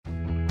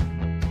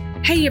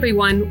Hey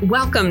everyone,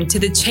 welcome to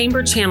the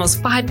Chamber Channel's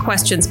 5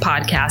 Questions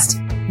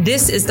podcast.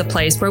 This is the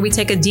place where we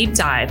take a deep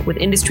dive with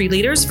industry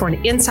leaders for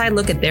an inside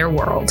look at their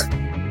world.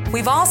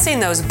 We've all seen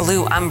those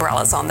blue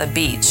umbrellas on the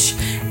beach.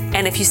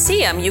 And if you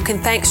see them, you can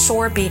thank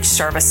Shore Beach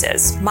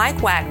Services.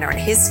 Mike Wagner and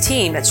his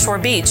team at Shore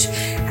Beach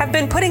have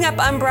been putting up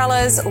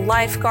umbrellas,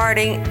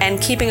 lifeguarding,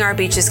 and keeping our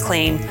beaches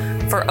clean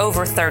for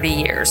over 30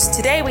 years.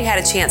 Today, we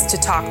had a chance to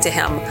talk to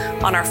him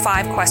on our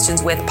 5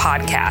 Questions With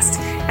podcast.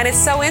 And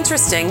it's so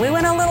interesting. We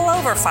went a little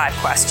over 5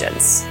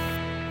 questions.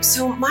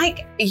 So,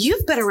 Mike,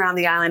 you've been around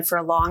the island for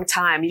a long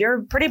time.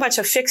 You're pretty much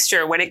a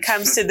fixture when it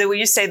comes to when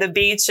you say the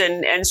beach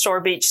and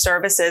Shore Beach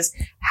Services.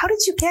 We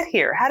did you get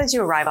here? How did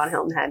you arrive on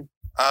Hilton Head?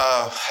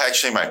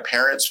 Actually, my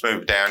parents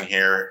moved down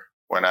here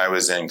when I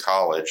was in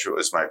college. It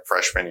was my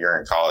freshman year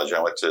in college.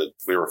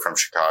 We were from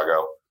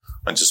Chicago,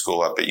 went to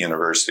school up at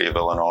University of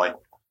Illinois.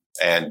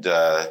 And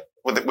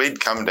we'd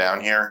come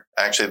down here.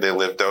 Actually,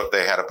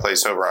 they had a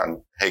place over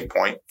on Hague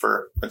Point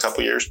for a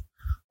couple years.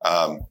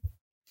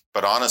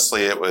 But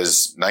honestly, it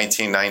was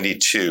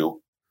 1992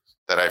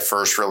 that I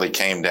first really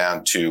came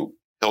down to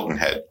Hilton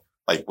Head.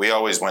 Like, we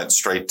always went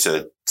straight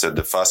to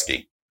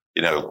Defusky,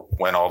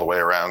 went all the way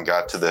around,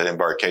 got to the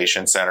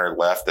embarkation center,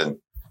 left. And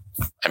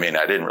I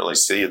didn't really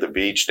see the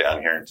beach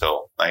down here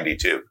until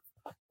 92.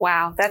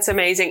 Wow, that's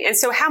amazing. And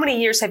so how many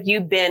years have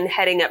you been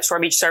heading up Shore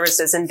Beach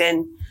Services and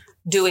been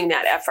doing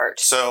that effort?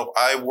 So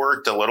I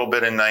worked a little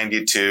bit in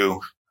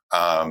 92,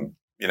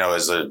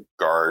 as a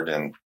guard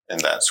and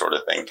that sort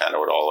of thing, kind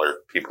of what all our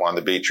people on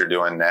the beach are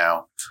doing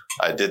now.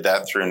 I did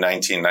that through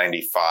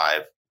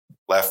 1995,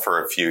 left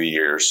for a few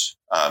years,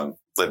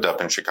 lived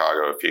up in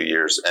Chicago a few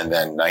years. And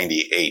then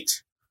 98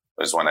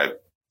 was when I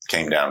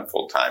came down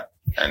full time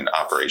and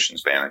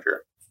operations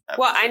manager.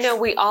 Well, I know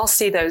we all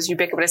see those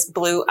ubiquitous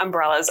blue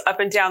umbrellas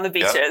up and down the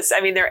beaches.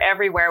 Yep. They're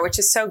everywhere, which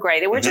is so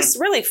great. And we're just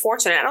really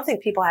fortunate. I don't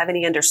think people have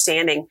any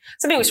understanding.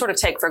 Something we sort of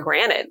take for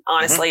granted,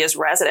 honestly, as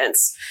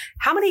residents.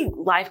 How many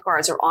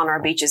lifeguards are on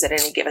our beaches at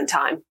any given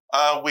time?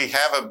 We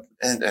have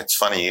and it's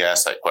funny you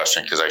asked that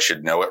question because I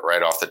should know it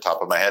right off the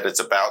top of my head.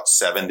 It's about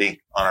 70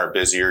 on our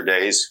busier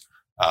days.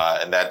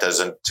 And that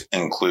doesn't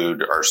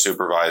include our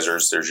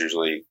supervisors. There's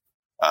usually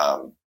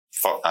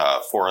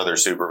 4 other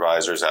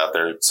supervisors out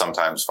there,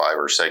 sometimes 5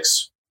 or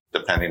 6,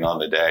 depending on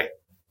the day.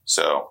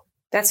 So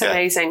that's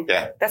amazing.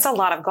 Yeah. That's a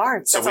lot of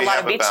guards. That's a lot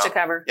of beach to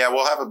cover. Yeah,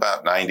 we'll have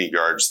about 90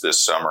 guards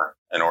this summer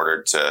in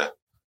order to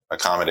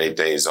accommodate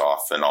days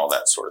off and all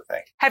that sort of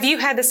thing. Have you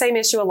had the same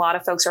issue a lot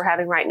of folks are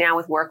having right now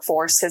with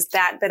workforce? Has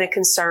that been a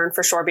concern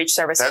for Shore Beach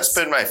Services? That's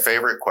been my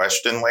favorite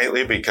question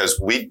lately because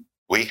we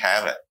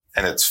haven't.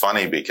 And it's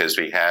funny because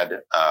we had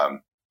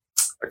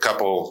a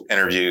couple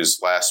interviews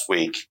last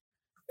week.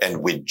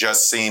 And we'd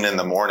just seen in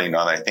the morning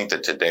on, I think, the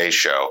Today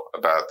Show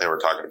they were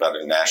talking about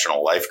a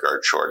national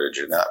lifeguard shortage.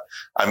 And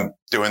I'm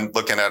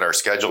looking at our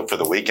schedule for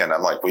the weekend.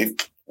 I'm like,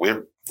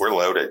 we're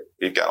loaded.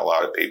 We've got a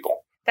lot of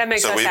people. That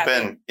makes us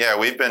happy.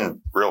 We've been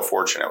real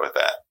fortunate with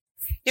that.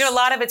 A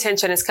lot of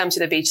attention has come to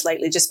the beach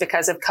lately just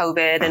because of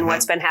COVID and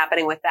what's been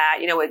happening with that.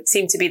 It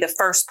seemed to be the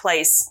first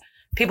place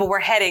people were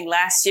heading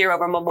last year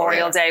over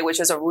Memorial Day, which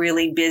was a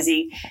really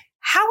busy.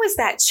 How has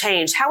that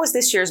changed? How is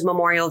this year's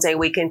Memorial Day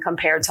weekend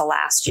compared to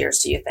last year's,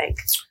 do you think?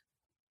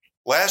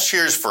 Last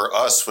year's for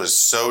us was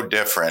so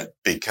different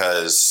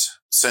because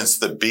since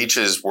the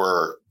beaches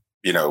were,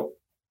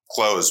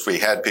 closed, we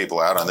had people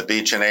out on the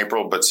beach in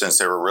April, but since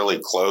they were really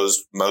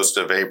closed most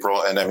of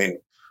April, and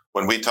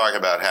when we talk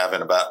about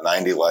having about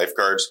 90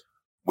 lifeguards,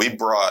 we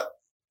brought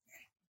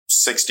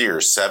 60 or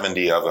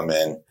 70 of them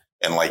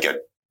in like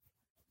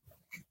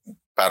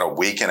about a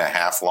week and a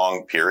half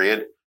long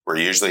period. Where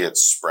usually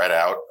it's spread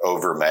out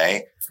over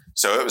May.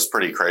 So it was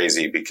pretty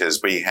crazy because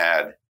we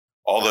had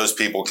all those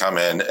people come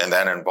in and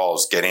that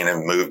involves getting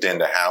them moved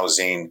into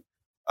housing.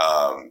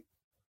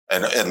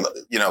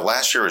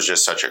 Last year was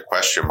just such a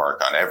question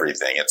mark on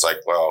everything. It's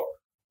like, well,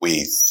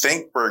 we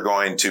think we're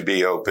going to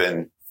be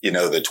open,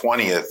 the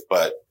 20th,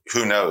 but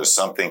who knows,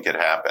 something could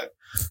happen.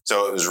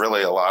 So it was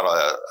really a lot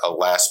of a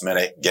last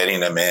minute getting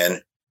them in.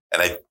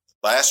 And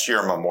last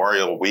year,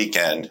 Memorial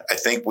weekend, I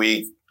think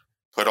we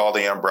put all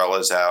the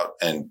umbrellas out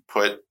and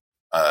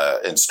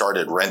and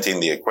started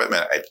renting the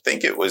equipment. I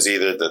think it was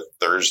either the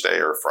Thursday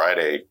or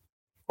Friday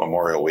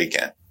Memorial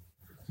weekend.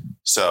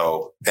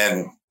 So,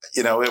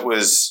 it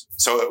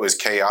was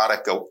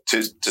chaotic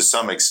to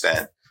some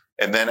extent.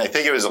 And then I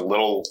think it was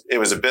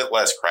a bit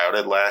less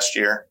crowded last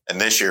year.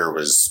 And this year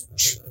was,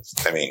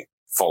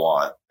 full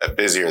on,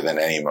 busier than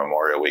any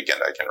Memorial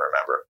weekend I can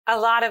remember. A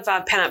lot of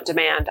pent-up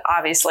demand,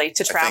 obviously,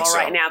 to travel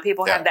right now.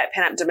 People have that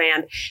pent-up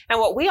demand. And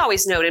what we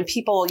always note, and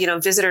people,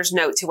 visitors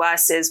note to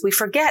us, is we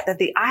forget that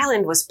the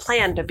island was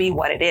planned to be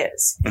what it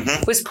is.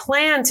 It was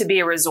planned to be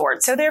a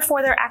resort. So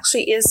therefore, there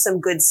actually is some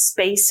good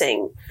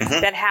spacing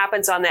that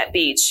happens on that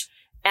beach.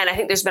 And I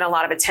think there's been a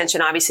lot of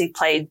attention, obviously,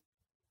 played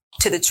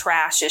to the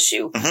trash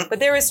issue. But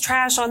there is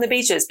trash on the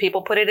beaches.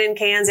 People put it in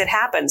cans. It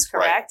happens,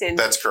 correct? Right. And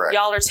that's correct.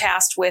 Y'all are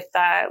tasked with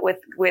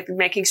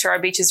making sure our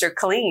beaches are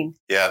clean.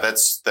 Yeah,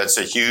 that's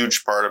a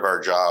huge part of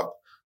our job.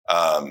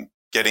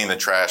 getting the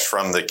trash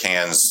from the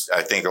cans.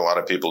 I think a lot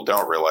of people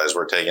don't realize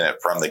we're taking it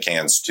from the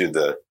cans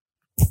to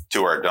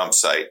our dump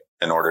site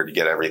in order to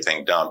get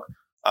everything dumped.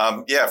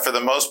 For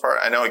the most part,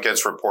 I know it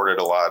gets reported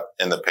a lot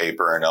in the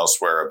paper and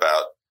elsewhere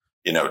about,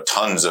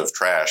 tons of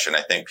trash. And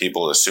I think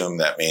people assume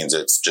that means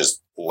it's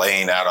just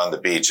laying out on the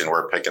beach and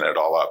we're picking it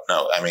all up.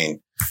 No, I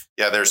mean,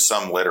 there's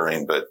some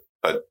littering, but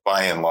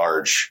by and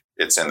large,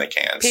 it's in the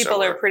cans.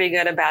 People are pretty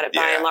good about it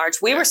by and large.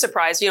 We were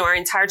surprised. Our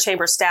entire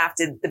chamber staff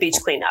did the beach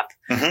cleanup,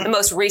 the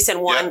most recent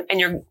one,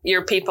 and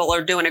your people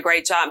are doing a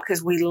great job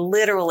because we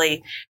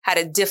literally had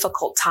a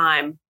difficult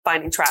time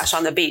finding trash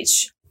on the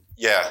beach.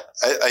 Yeah,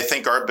 I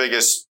think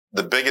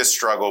the biggest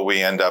struggle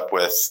we end up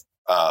with,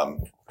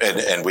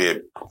 and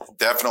we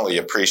definitely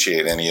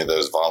appreciate any of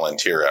those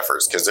volunteer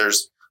efforts because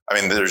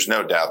there's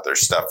no doubt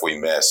there's stuff we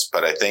miss,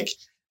 but I think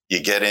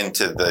you get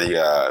into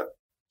the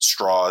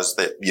straws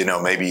that,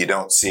 maybe you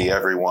don't see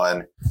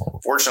everyone.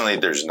 Fortunately,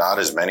 there's not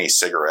as many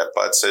cigarette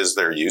butts as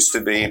there used to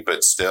be,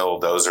 but still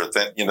those are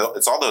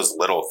it's all those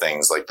little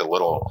things like the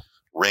little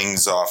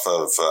rings off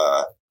of,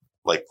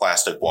 like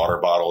plastic water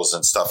bottles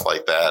and stuff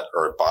like that,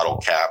 or bottle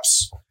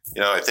caps.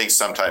 I think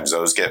sometimes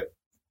those get,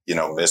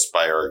 missed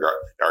by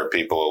our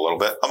people a little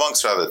bit,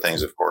 amongst other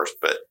things, of course.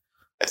 But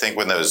I think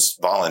when those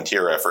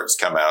volunteer efforts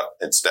come out,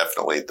 it's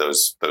definitely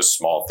those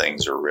small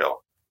things are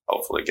real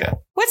helpful to get.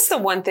 What's the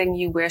one thing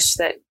you wish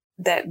that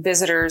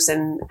visitors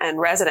and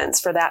residents,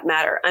 for that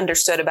matter,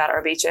 understood about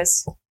our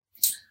beaches?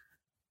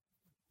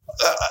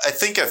 I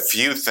think a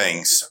few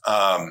things.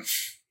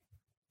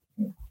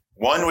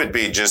 One would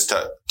be just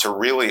to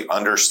really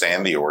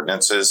understand the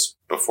ordinances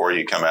before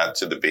you come out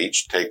to the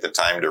beach. Take the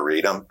time to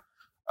read them,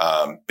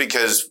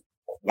 because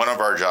one of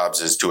our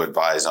jobs is to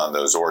advise on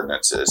those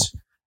ordinances.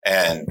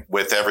 And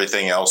with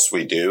everything else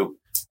we do,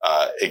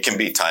 it can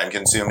be time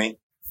consuming.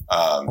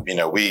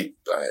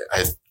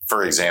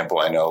 For example,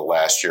 I know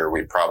last year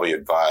we probably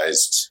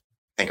advised,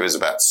 I think it was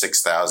about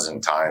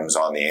 6,000 times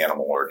on the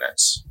animal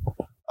ordinance.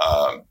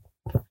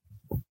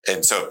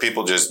 And so if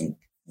people just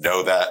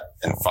know that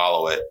and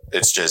follow it,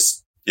 it's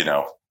just,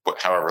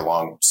 however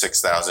long,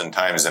 6,000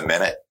 times a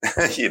minute,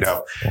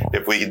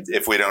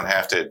 if we don't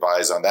have to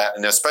advise on that.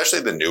 And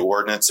especially the new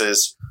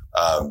ordinances,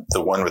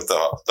 the one with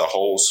the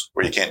holes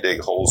where you can't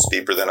dig holes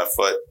deeper than a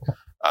foot,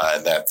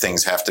 that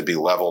things have to be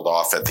leveled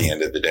off at the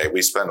end of the day.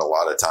 We spend a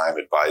lot of time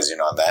advising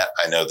on that.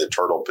 I know the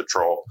Turtle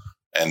Patrol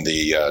and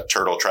the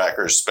turtle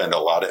trackers spend a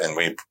lot and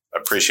we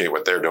appreciate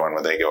what they're doing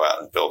when they go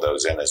out and fill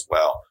those in as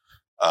well.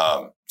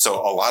 So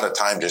a lot of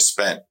time just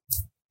spent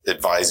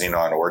advising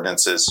on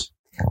ordinances.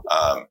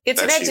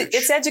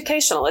 It's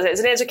educational. It's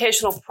an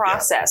educational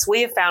process.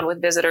 We have found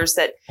with visitors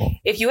that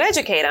if you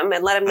educate them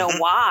and let them know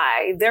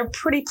why, they're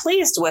pretty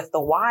pleased with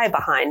the why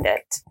behind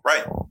it.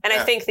 Right. And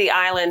I think the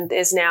island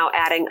is now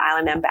adding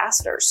island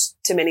ambassadors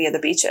to many of the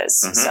beaches.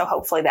 So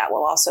hopefully that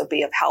will also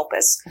be of help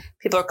as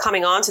people are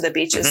coming onto the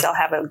beaches. They'll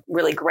have a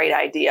really great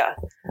idea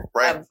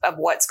of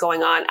what's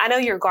going on. I know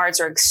your guards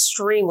are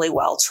extremely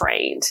well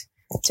trained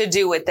to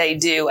do what they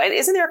do. And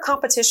isn't there a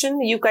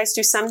competition? You guys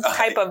do some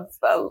type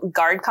of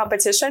guard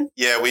competition?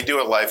 Yeah, we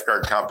do a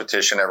lifeguard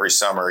competition every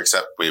summer,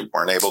 except we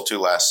weren't able to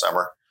last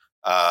summer.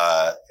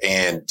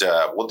 And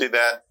we'll do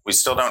that. We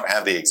still don't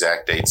have the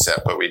exact date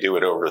set, but we do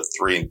it over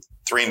three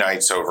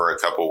nights over a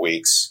couple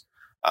weeks.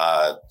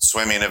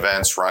 Swimming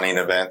events, running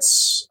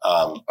events.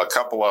 A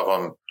couple of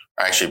them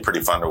are actually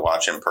pretty fun to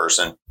watch in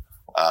person.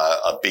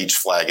 A beach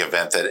flag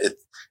event that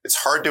it's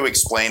hard to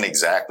explain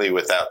exactly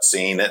without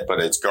seeing it, but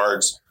it's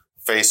guards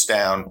face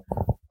down,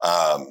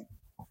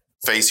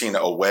 facing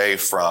away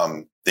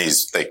from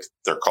these,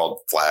 they're called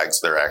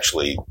flags. They're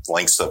actually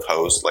lengths of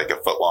hose, like a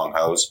foot long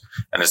hose.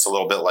 And it's a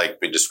little bit like,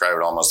 we describe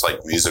it almost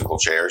like musical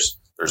chairs.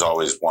 There's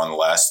always one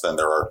less than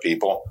there are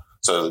people.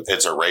 So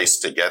it's a race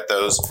to get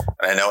those.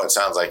 And I know it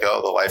sounds like,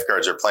 the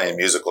lifeguards are playing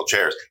musical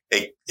chairs.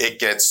 It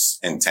gets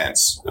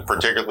intense,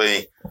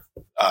 particularly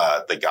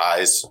the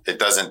guys. It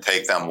doesn't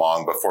take them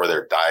long before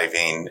they're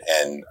diving.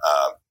 And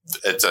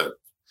it's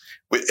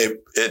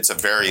a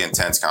very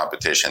intense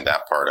competition,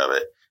 that part of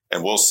it.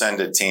 And we'll send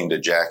a team to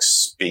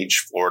Jack's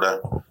Beach,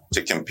 Florida,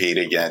 to compete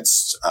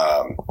against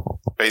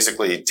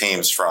basically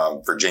teams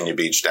from Virginia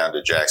Beach down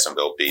to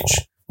Jacksonville Beach.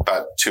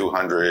 About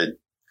 200,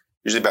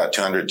 usually about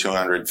 200,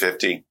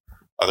 250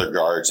 other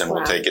guards. And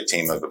we'll take a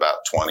team of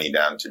about 20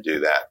 down to do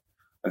that.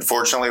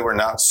 Unfortunately, we're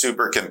not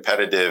super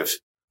competitive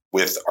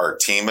with our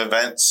team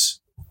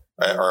events,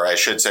 or I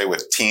should say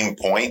with team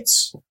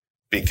points,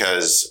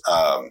 because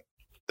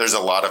there's a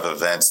lot of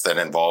events that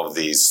involve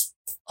these,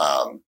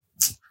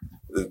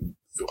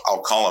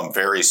 I'll call them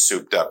very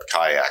souped up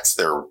kayaks.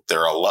 They're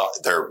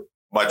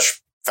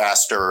much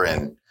faster,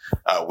 and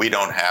we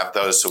don't have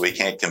those, so we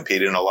can't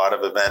compete in a lot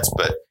of events.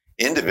 But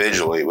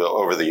individually,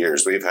 over the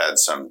years, we've had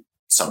some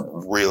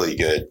really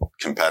good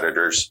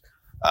competitors.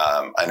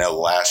 I know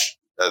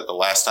the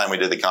last time we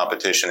did the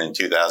competition in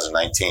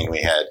 2019,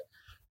 we had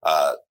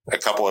a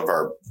couple of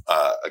our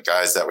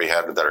guys that we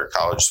had that are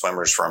college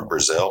swimmers from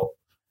Brazil.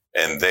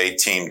 And they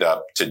teamed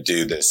up to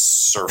do this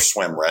surf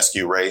swim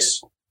rescue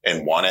race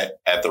and won it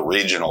at the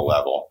regional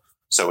level.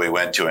 So we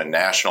went to a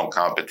national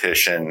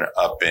competition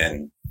up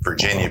in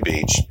Virginia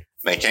Beach.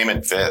 They came in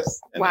 5th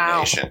in the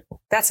nation.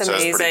 That's so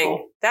amazing.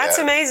 Cool. That's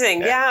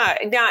amazing. Yeah.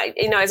 Now,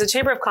 as a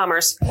Chamber of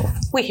Commerce,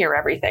 we hear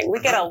everything.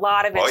 We get a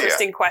lot of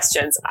interesting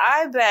questions.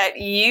 I bet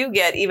you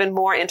get even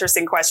more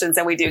interesting questions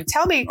than we do.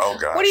 Tell me,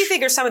 what do you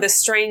think are some of the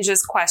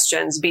strangest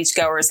questions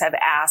beachgoers have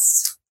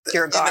asked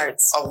your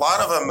guards? A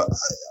lot of them,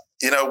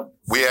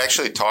 we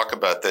actually talk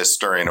about this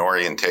during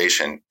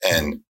orientation,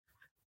 and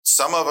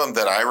some of them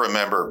that I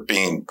remember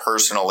being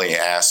personally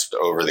asked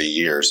over the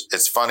years.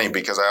 It's funny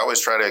because I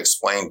always try to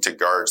explain to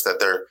guards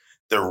that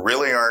there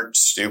really aren't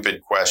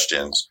stupid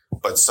questions,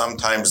 but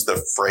sometimes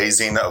the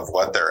phrasing of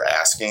what they're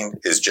asking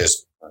is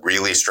just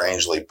really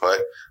strangely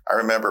put. I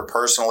remember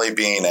personally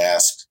being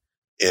asked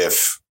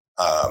if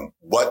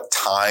what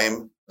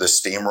time the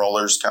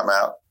steamrollers come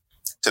out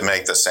to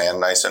make the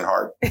sand nice and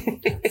hard.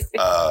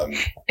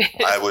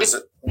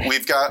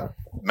 We've got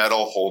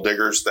metal hole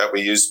diggers that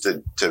we use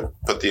to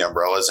put the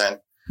umbrellas in.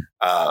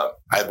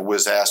 I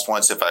was asked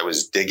once if I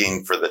was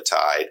digging for the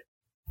tide,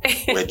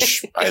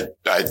 which I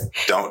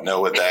don't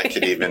know what that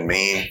could even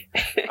mean.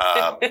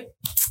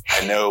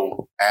 I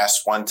know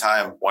asked one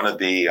time one of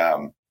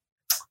the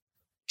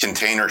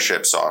container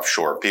ships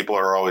offshore. People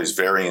are always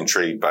very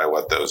intrigued by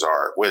what those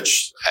are,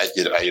 which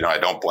I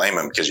don't blame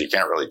them because you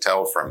can't really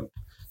tell from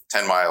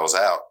 10 miles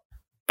out.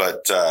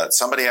 But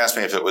somebody asked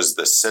me if it was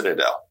the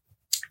Citadel.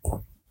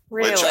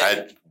 Really?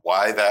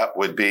 Why that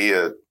would be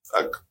a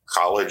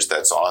college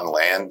that's on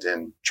land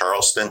in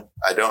Charleston,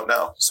 I don't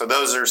know. So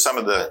those are some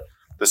of the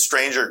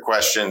stranger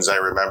questions I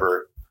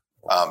remember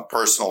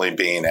personally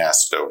being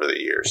asked over the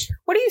years.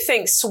 What do you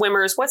think,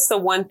 swimmers? What's the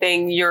one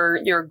thing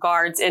your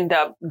guards end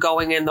up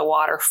going in the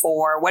water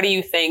for? What do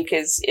you think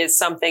is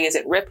something? Is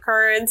it rip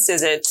currents?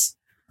 Is it?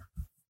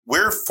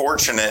 We're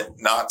fortunate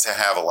not to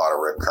have a lot of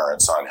rip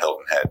currents on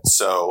Hilton Head.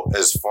 So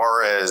as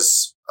far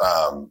as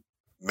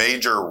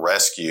major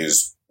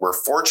rescues, we're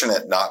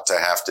fortunate not to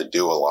have to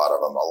do a lot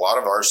of them. A lot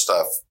of our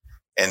stuff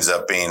ends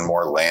up being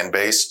more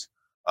land-based.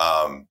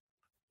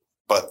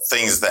 But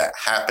things that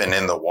happen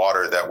in the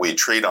water that we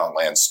treat on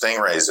land,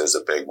 stingrays is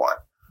a big one.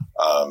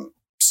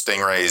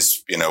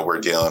 Stingrays, we're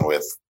dealing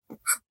with,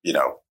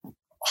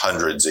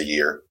 hundreds a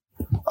year.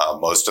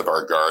 Most of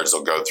our guards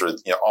will go through,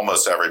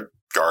 almost every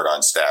guard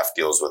on staff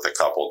deals with a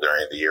couple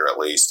during the year at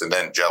least. And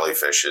then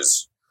jellyfish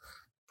is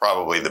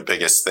probably the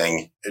biggest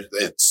thing.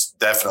 It's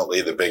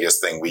definitely the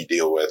biggest thing we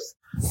deal with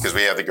because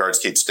we have the guards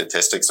keep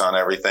statistics on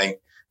everything.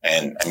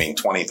 And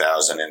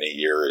 20,000 in a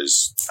year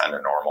is kind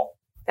of normal.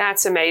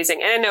 That's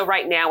amazing. And I know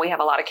right now we have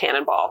a lot of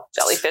cannonball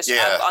jellyfish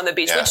up on the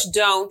beach, which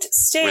don't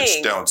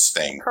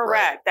sting. Correct.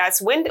 Right.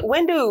 That's when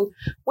do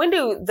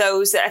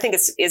those, I think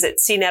is it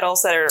sea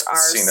nettles that are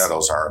sea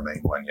nettles are a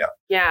main one. Yeah.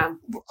 Yeah.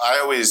 I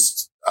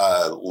always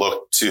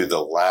look to the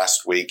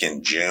last week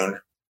in June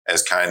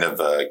as kind of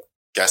a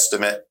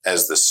guesstimate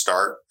as the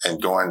start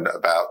and going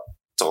about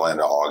till end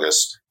of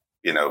August.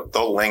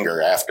 They'll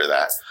linger after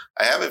that.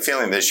 I have a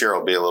feeling this year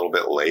will be a little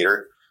bit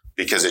later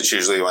because it's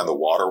usually when the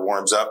water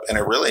warms up. And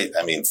it really,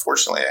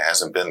 fortunately, it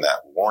hasn't been that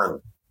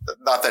warm.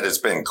 Not that it's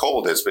been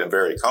cold. It's been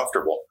very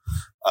comfortable.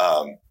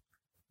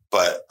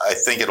 But I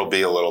think it'll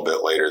be a little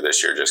bit later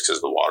this year just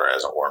because the water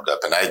hasn't warmed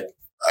up. And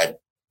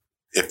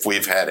if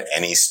we've had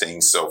any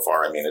stings so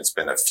far, it's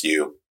been a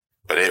few,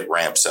 but it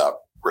ramps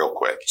up real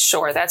quick.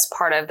 Sure. That's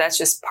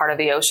just part of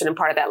the ocean and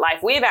part of that life.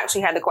 We've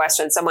actually had the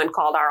question. Someone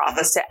called our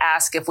office to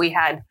ask if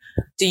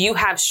do you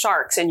have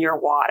sharks in your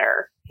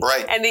water?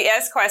 Right. And the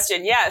S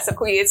question, yes,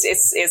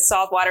 it's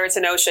salt water. It's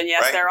an ocean.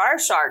 Yes, right. There are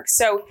sharks.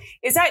 So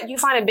is that, you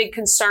find a big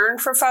concern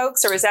for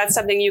folks, or is that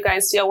something you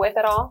guys deal with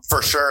at all?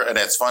 For sure. And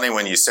it's funny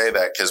when you say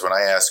that, because when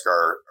I ask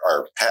our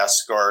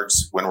past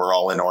guards, when we're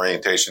all in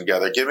orientation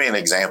together, give me an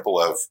example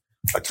of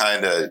a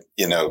kind of,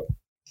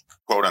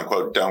 quote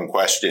unquote, dumb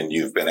question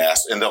you've been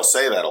asked. And they'll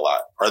say that a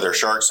lot. Are there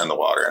sharks in the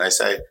water? And I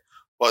say,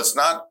 well,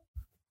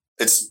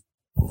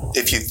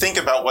 if you think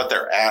about what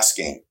they're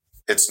asking,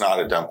 it's not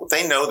a dumb.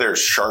 They know there's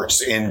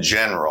sharks in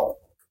general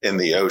in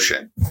the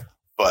ocean,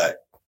 but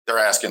they're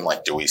asking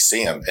do we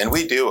see them? And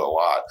we do a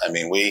lot.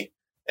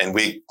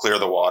 We clear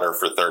the water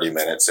for 30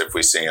 minutes if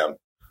we see them.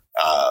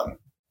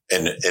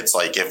 And it's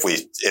like, if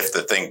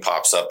the thing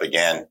pops up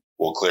again,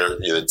 we'll clear.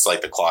 It's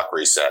like the clock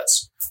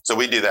resets. So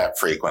we do that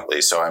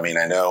frequently. So, I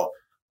know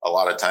a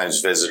lot of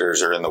times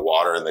visitors are in the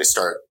water and they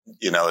start,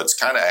 it's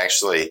kind of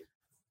actually,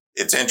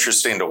 it's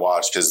interesting to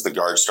watch because the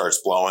guard starts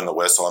blowing the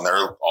whistle and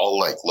they're all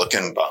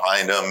looking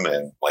behind them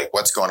and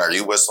what's going on? Are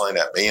you whistling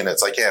at me? And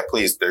it's like, yeah,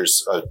 please,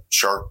 there's a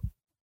shark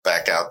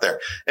back out there.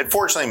 And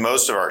fortunately,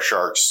 most of our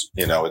sharks,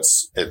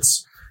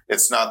 it's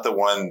not the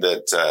one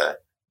that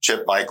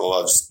Chip Michael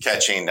loves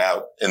catching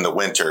out in the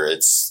winter.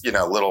 It's,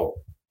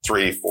 little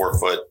 3-4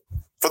 foot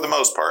for the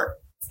most part.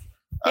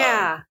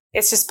 Yeah.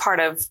 It's just part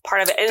of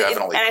it.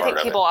 And I think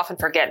people often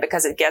forget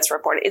because it gets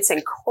reported. It's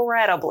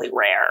incredibly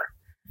rare.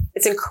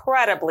 It's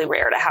incredibly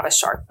rare to have a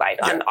shark bite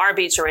on our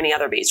beach or any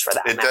other beach for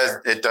that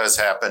matter. It does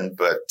happen,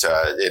 but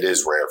it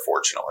is rare,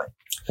 fortunately.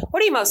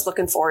 What are you most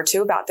looking forward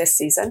to about this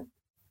season?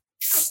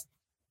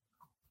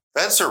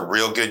 That's a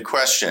real good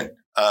question.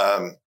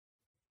 I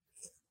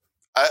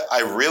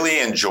really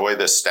enjoy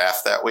the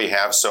staff that we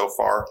have so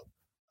far,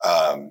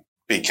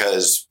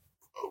 because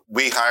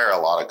we hire a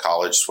lot of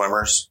college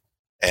swimmers,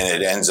 and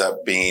it ends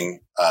up being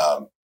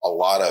a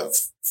lot of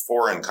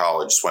foreign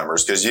college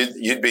swimmers, because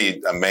you'd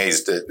be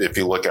amazed if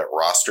you look at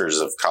rosters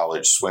of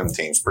college swim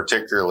teams,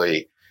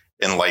 particularly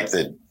in like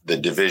the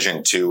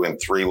Division 2 and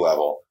 3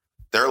 level.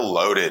 They're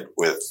loaded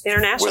with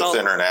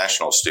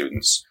international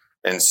students.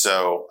 And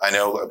so I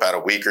know about a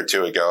week or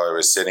two ago, I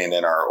was sitting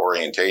in our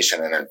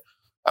orientation and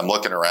I'm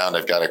looking around.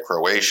 I've got a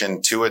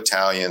Croatian, 2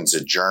 Italians,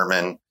 a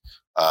German,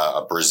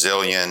 a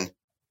Brazilian,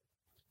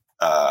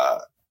 a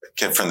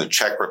kid from the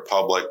Czech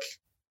Republic.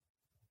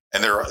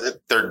 And they're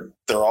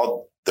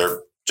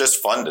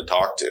just fun to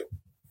talk to.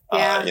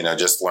 Yeah.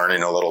 Just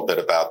learning a little bit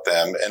about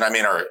them. And I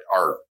mean,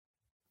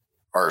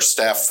 our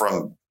staff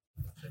from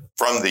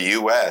the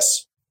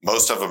U.S.,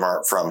 most of them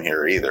aren't from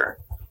here either.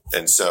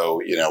 And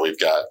so, I know we've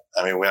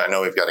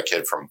got a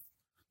kid from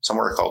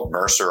somewhere called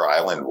Mercer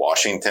Island,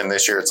 Washington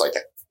this year. It's like,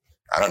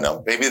 I don't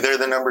know, maybe they're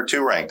the number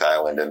 2 ranked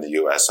island in the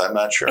U.S. I'm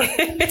not sure.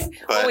 But,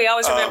 well, we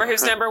always remember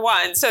who's number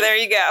 1. So there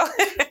you go.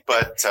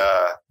 But,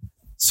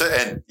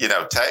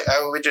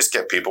 we just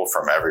get people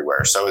from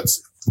everywhere. So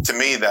to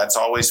me, that's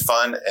always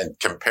fun. And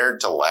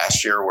compared to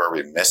last year where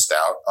we missed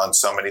out on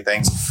so many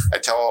things, I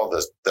tell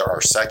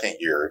our second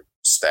year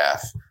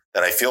staff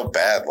that I feel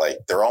bad. Like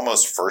they're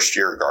almost first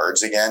year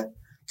guards again,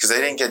 because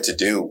they didn't get to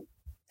do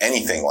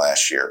anything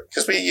last year,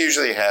 because we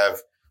usually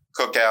have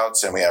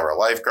cookouts and we have our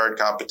lifeguard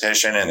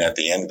competition. And at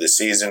the end of the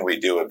season, we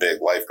do a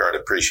big lifeguard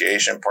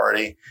appreciation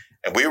party.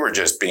 And we were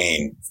just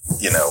being,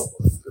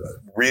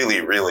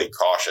 really, really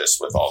cautious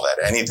with all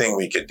that. Anything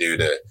we could do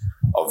to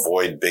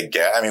avoid big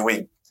gaps. I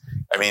mean,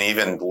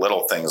 even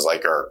little things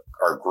like our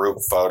group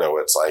photo.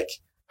 It's like,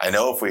 I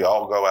know if we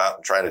all go out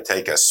and try to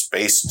take a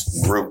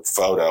spaced group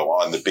photo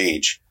on the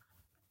beach,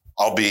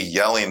 I'll be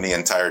yelling the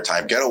entire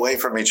time, get away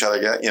from each other,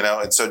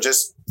 and so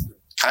just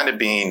kind of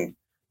being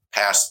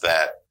past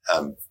that,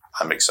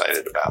 I'm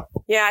excited about.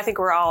 Yeah, I think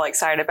we're all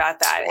excited about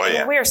that. Oh, yeah.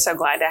 And we're so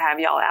glad to have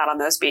y'all out on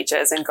those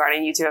beaches and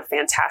guarding. You do a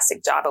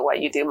fantastic job at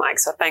what you do, Mike.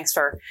 So thanks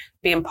for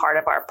being part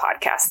of our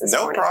podcast this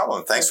morning. No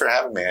problem. Thanks for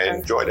having me. I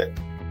enjoyed it.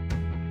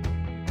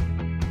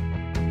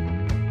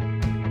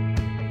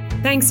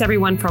 Thanks,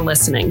 everyone, for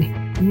listening.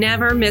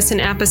 Never miss an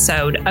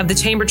episode of the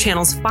Chamber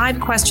Channel's 5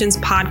 Questions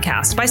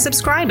podcast by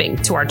subscribing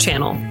to our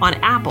channel on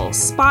Apple,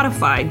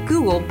 Spotify,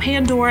 Google,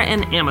 Pandora,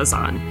 and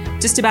Amazon.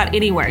 Just about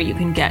anywhere you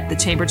can get the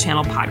Chamber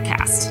Channel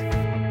podcast.